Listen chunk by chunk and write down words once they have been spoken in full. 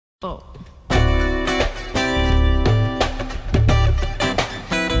Oh.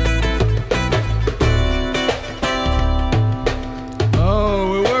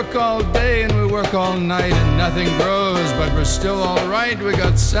 Oh, we work all day and we work all night and nothing grows, but we're still all right. We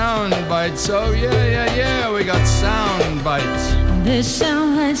got sound bites. Oh yeah, we got sound bites. They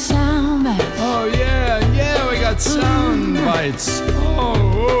sound like sound bites. Oh yeah, we got sound bites.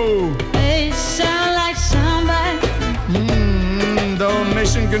 Oh. They sound like sound bites. Though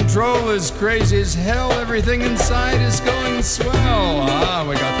mission control is crazy as hell, everything inside is going swell.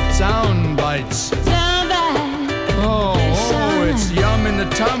 We got sound bites. Sound bites. Oh, it's yum in the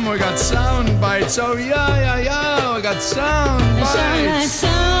tum. We got sound bites. Oh yeah, we got sound bites. They sound like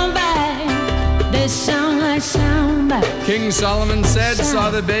sound bites. They sound like sound bites. King Solomon said, saw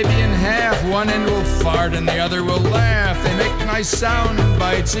the baby in half. One end will fart and the other will laugh. They make nice sound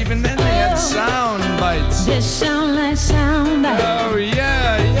bites. Even then they had sound bites. They sound like sound bites. Oh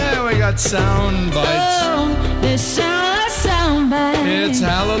yeah, we got sound bites. Oh, they sound like sound bites. It's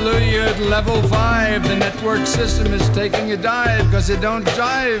hallelujah at level 5. The network system is taking a dive, cause it don't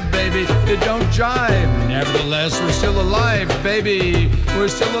jive, baby, it don't jive. Nevertheless, we're still alive, baby. We're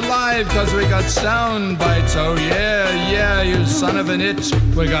still alive cause we got sound bites. Oh yeah, you son of an itch.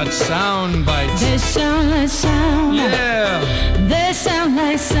 We got sound bites. They sound like sound bites. Yeah. They sound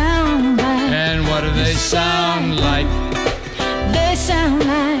like sound bites. And what do they sound like? They sound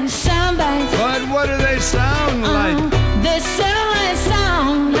like sound bites. But what do they sound like? They sound like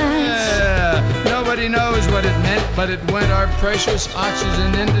sound bites. Yeah. Nobody knows what it meant, but it went our precious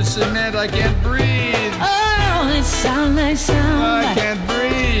oxygen into cement. I can't breathe. Oh, they sound like sound I bites. can't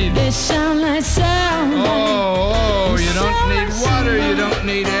breathe. They sound like sound bites. Oh, you don't need water, you don't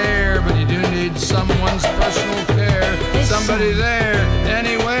need air, but you do need someone's personal care. Somebody there,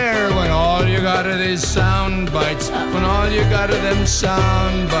 anywhere, when all you got are these sound bites. When all you got are them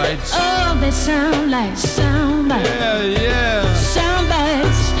sound bites. Oh, they sound like sound bites. Yeah. Sound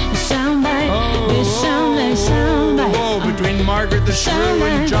bites. Sound bites. They sound like sound bites. Oh, between Margaret the Shrew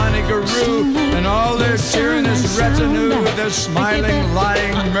and Johnny Garoo and all their tyrannous retinue, their smiling,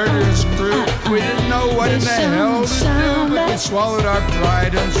 lying, murderous crew. We didn't know what in the hell to do, but we swallowed our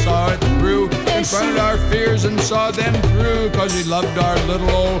pride and saw it through. Confronted our fears and saw them through, cause we loved our little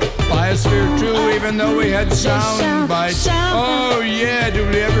old Biosphere too, even though we had sound bites. Oh yeah, do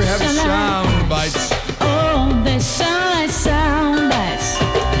we ever have sound bites? Oh, they sound like sound bites.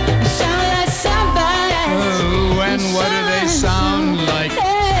 They sound like sound bites. Oh, and what do they sound like?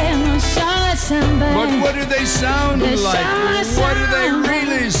 They sound like sound bites. But what do they sound They like? sound like What do they sound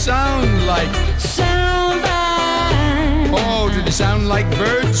really sound like? Sound bites. Oh, do they sound like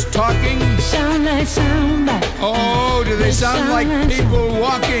birds talking? Sound like sound bites. Oh, do they sound like people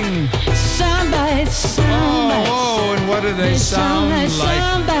walking? Sound bites. Sound bites. Oh, and what do they sound like?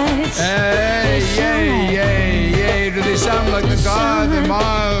 Sound bites. Hey, yay. Do they sound like the God, the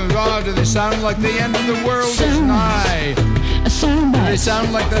God? Do they sound like the end of the world is nigh? Sound Do they bites.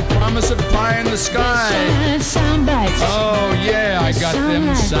 sound like the promise of pie in the sky? Sound bites. Oh yeah, I got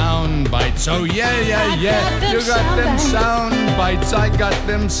them sound bites. Oh yeah. You got them sound bites. I got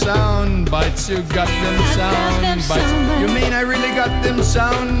them sound bites. You got them sound bites. You mean I really got them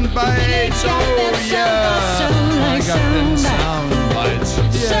sound bites? Oh yeah, I got them sound bites.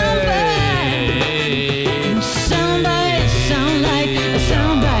 Yay! Sound bites. Sound like a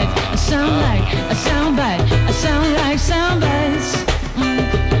sound bite. A sound like a sound bite. A sound like sound bites.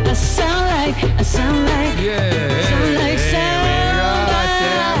 A sound like a sound like. Yeah, Sound like sound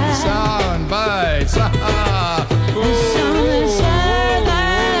sound bites. Sound like sound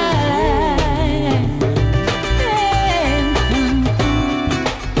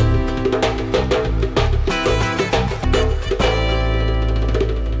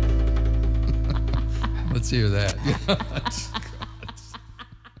Let's hear that.